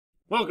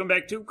Welcome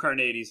back to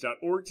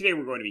Carneades.org. Today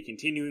we're going to be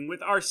continuing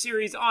with our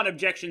series on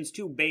objections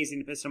to Bayesian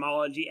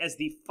epistemology as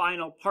the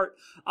final part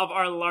of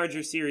our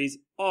larger series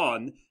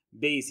on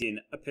Bayesian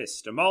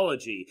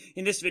epistemology.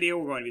 In this video,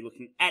 we're going to be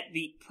looking at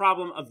the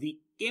problem of the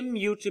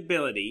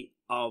immutability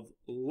of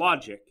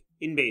logic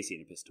in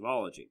Bayesian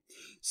epistemology.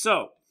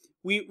 So,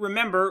 we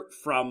remember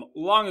from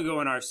long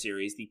ago in our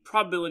series, the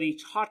probability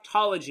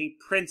tautology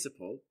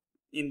principle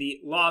in the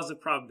laws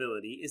of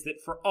probability is that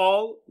for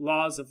all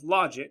laws of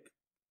logic,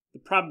 the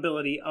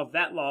probability of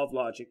that law of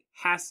logic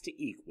has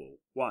to equal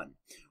 1.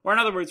 Or in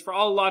other words, for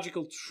all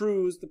logical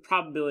truths, the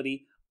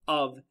probability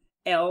of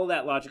L,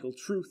 that logical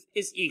truth,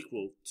 is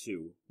equal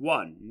to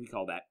 1. We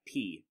call that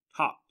P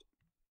taut.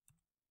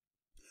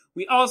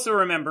 We also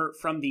remember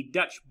from the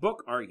Dutch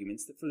book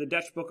arguments that for the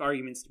Dutch book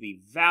arguments to be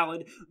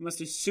valid, we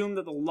must assume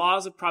that the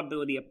laws of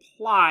probability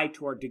apply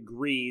to our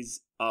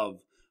degrees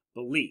of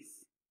belief.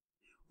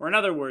 Or in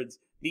other words,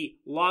 the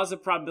laws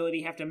of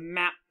probability have to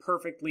map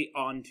perfectly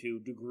onto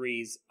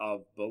degrees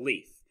of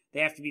belief. They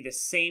have to be the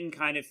same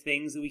kind of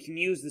things that we can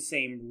use the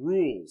same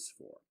rules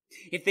for.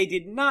 If they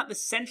did not, the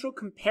central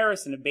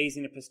comparison of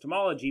Bayesian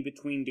epistemology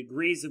between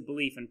degrees of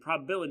belief and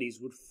probabilities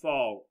would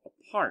fall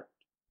apart.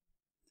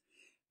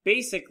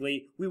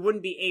 Basically, we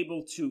wouldn't be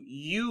able to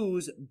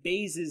use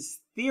Bayes'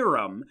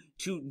 theorem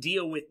to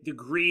deal with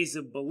degrees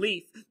of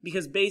belief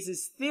because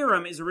Bayes'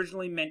 theorem is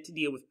originally meant to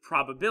deal with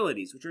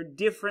probabilities, which are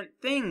different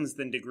things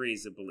than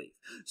degrees of belief.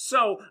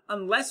 So,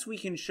 unless we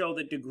can show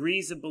that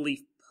degrees of belief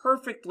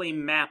perfectly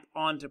map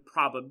onto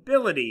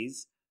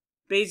probabilities,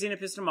 Bayesian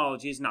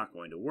epistemology is not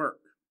going to work.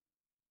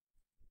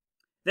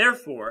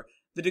 Therefore,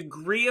 the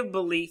degree of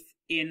belief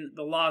in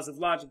the laws of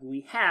logic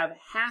we have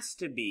has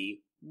to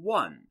be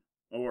 1.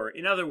 Or,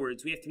 in other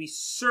words, we have to be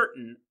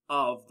certain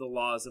of the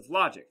laws of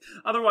logic.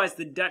 Otherwise,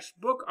 the Dutch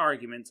book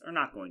arguments are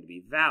not going to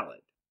be valid.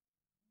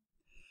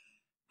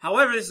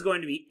 However, this is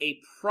going to be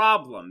a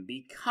problem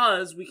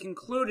because we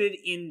concluded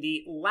in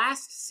the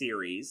last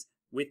series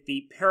with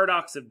the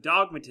paradox of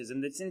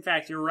dogmatism that it's in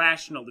fact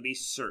irrational to be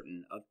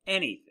certain of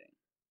anything.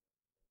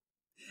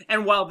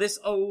 And while this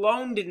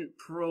alone didn't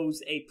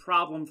pose a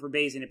problem for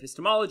Bayesian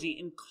epistemology,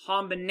 in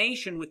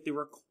combination with the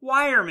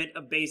requirement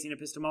of Bayesian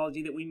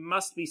epistemology that we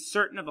must be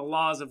certain of the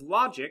laws of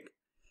logic,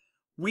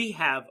 we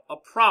have a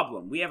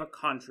problem. We have a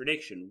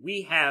contradiction.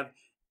 We have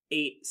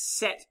a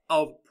set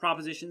of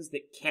propositions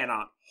that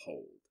cannot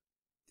hold.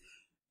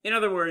 In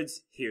other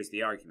words, here's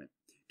the argument.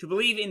 To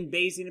believe in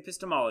Bayesian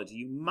epistemology,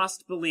 you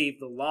must believe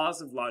the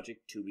laws of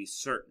logic to be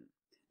certain.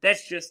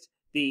 That's just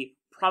the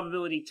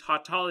probability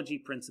tautology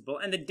principle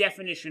and the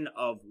definition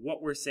of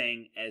what we're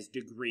saying as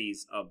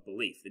degrees of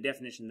belief. The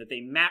definition that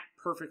they map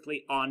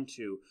perfectly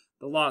onto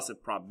the laws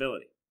of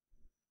probability.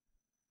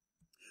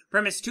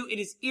 Premise 2, it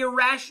is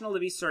irrational to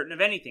be certain of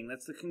anything.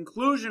 That's the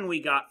conclusion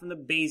we got from the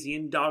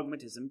Bayesian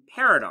dogmatism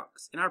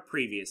paradox in our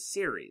previous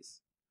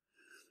series.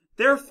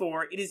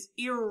 Therefore, it is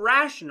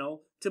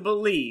irrational to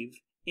believe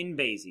in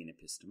Bayesian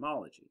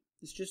epistemology.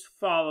 This just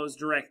follows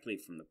directly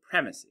from the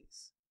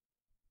premises.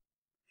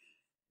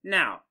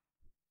 Now,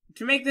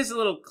 to make this a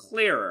little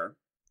clearer,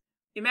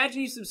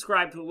 imagine you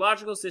subscribe to a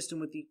logical system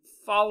with the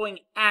following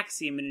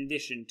axiom in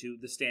addition to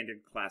the standard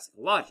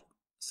classical logic,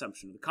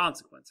 assumption of the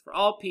consequence. For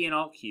all P and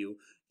all Q,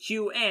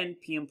 Q and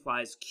P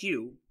implies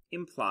Q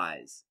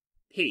implies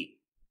P.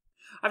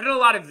 I've done a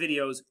lot of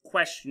videos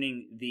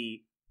questioning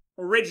the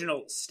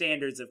original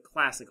standards of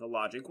classical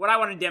logic. What I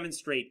want to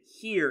demonstrate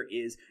here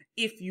is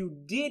if you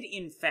did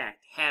in fact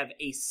have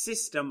a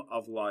system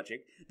of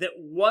logic that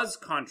was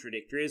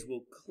contradictory, as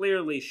will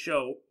clearly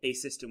show a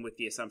system with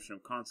the assumption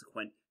of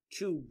consequent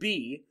to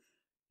be,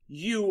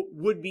 you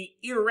would be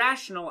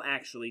irrational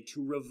actually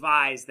to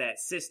revise that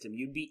system.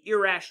 You'd be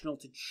irrational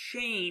to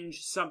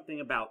change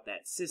something about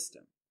that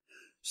system.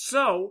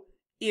 So,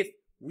 if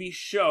we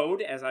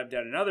showed, as I've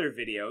done in other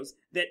videos,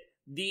 that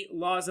the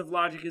laws of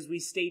logic as we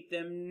state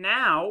them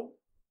now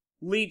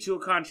lead to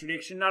a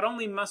contradiction, not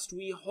only must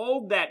we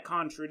hold that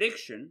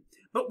contradiction,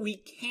 but we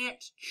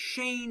can't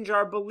change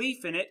our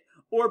belief in it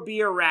or be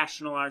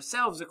irrational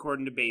ourselves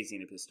according to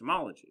Bayesian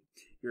epistemology.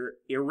 You're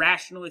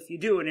irrational if you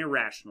do and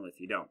irrational if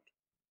you don't.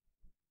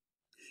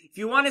 If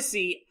you want to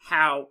see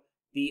how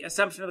the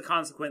assumption of the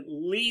consequent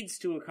leads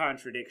to a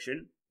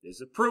contradiction,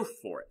 there's a proof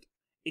for it.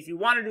 If you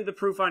want to do the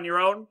proof on your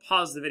own,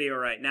 pause the video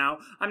right now.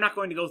 I'm not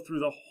going to go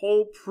through the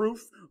whole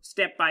proof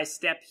step by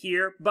step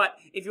here, but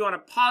if you want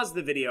to pause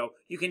the video,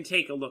 you can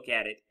take a look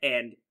at it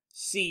and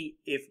see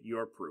if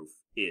your proof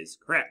is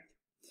correct.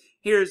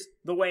 Here's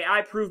the way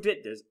I proved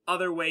it. There's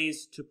other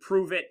ways to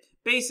prove it.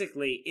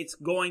 Basically, it's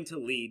going to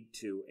lead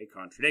to a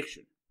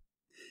contradiction.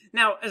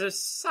 Now, as a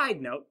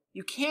side note,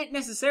 you can't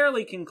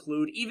necessarily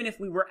conclude, even if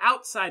we were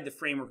outside the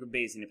framework of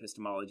Bayesian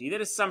epistemology, that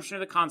assumption of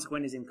the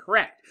consequent is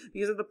incorrect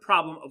because of the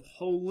problem of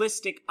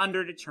holistic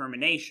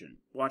underdetermination.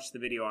 Watch the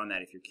video on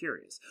that if you're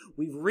curious.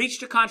 We've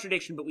reached a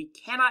contradiction, but we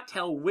cannot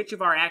tell which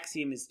of our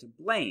axiom is to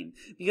blame,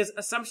 because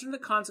assumption of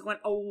the consequent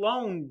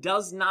alone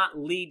does not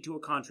lead to a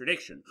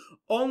contradiction.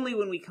 Only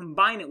when we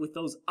combine it with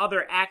those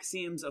other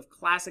axioms of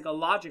classical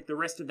logic, the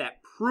rest of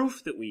that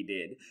proof that we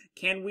did,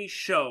 can we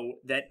show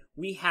that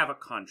we have a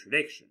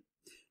contradiction.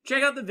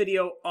 Check out the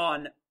video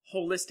on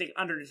holistic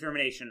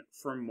underdetermination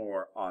for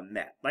more on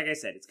that. Like I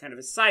said, it's kind of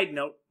a side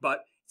note,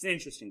 but it's an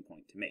interesting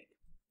point to make.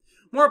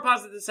 More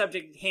positive the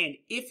subject at hand,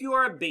 if you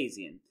are a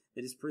Bayesian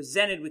that is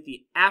presented with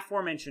the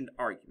aforementioned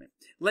argument,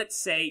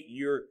 let's say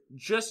you're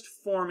just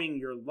forming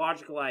your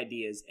logical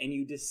ideas and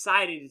you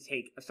decided to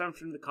take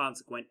assumption of the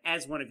consequent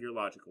as one of your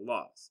logical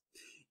laws.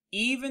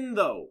 Even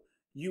though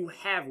you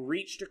have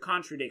reached a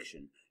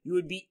contradiction, you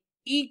would be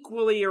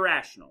equally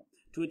irrational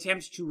to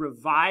attempt to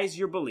revise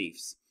your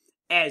beliefs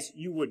as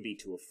you would be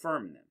to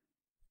affirm them.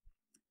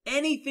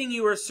 Anything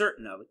you are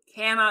certain of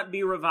cannot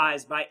be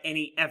revised by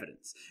any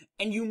evidence,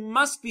 and you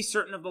must be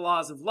certain of the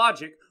laws of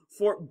logic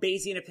for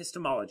Bayesian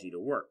epistemology to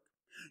work.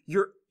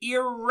 You're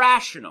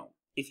irrational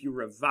if you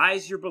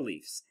revise your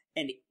beliefs,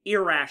 and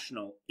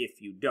irrational if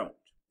you don't.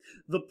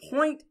 The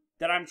point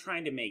that I'm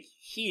trying to make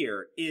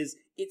here is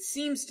it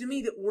seems to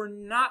me that we're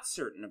not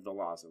certain of the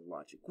laws of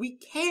logic. We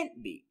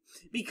can't be,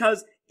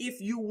 because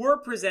if you were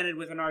presented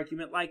with an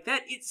argument like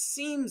that, it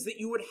seems that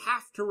you would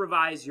have to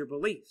revise your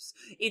beliefs.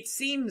 It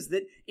seems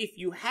that if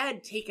you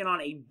had taken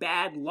on a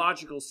bad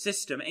logical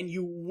system and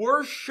you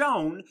were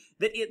shown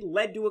that it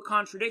led to a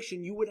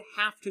contradiction, you would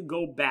have to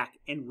go back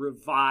and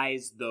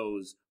revise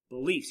those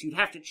beliefs. You'd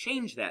have to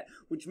change that,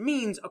 which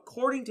means,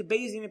 according to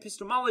Bayesian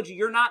epistemology,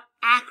 you're not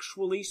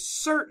actually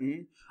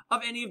certain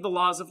of any of the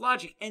laws of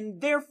logic,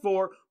 and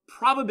therefore,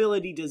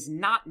 probability does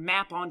not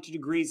map onto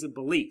degrees of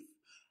belief.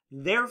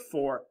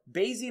 Therefore,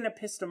 Bayesian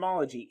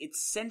epistemology, its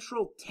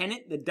central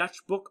tenet, the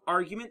Dutch book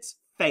arguments,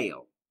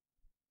 fail.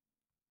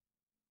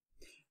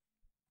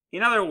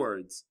 In other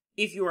words,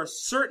 if you are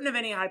certain of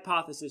any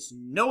hypothesis,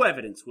 no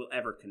evidence will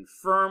ever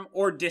confirm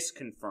or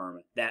disconfirm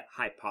that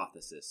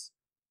hypothesis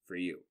for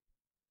you.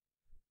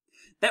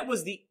 That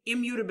was the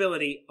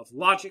immutability of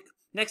logic.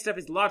 Next up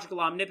is logical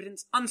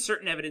omnipotence,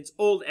 uncertain evidence,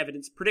 old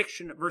evidence,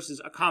 prediction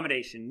versus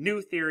accommodation,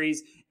 new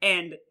theories,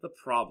 and the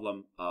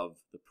problem of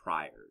the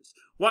priors.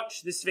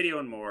 Watch this video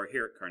and more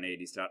here at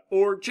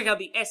Carneades.org. Check out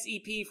the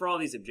SEP for all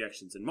these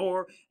objections and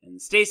more,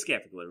 and stay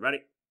skeptical, everybody.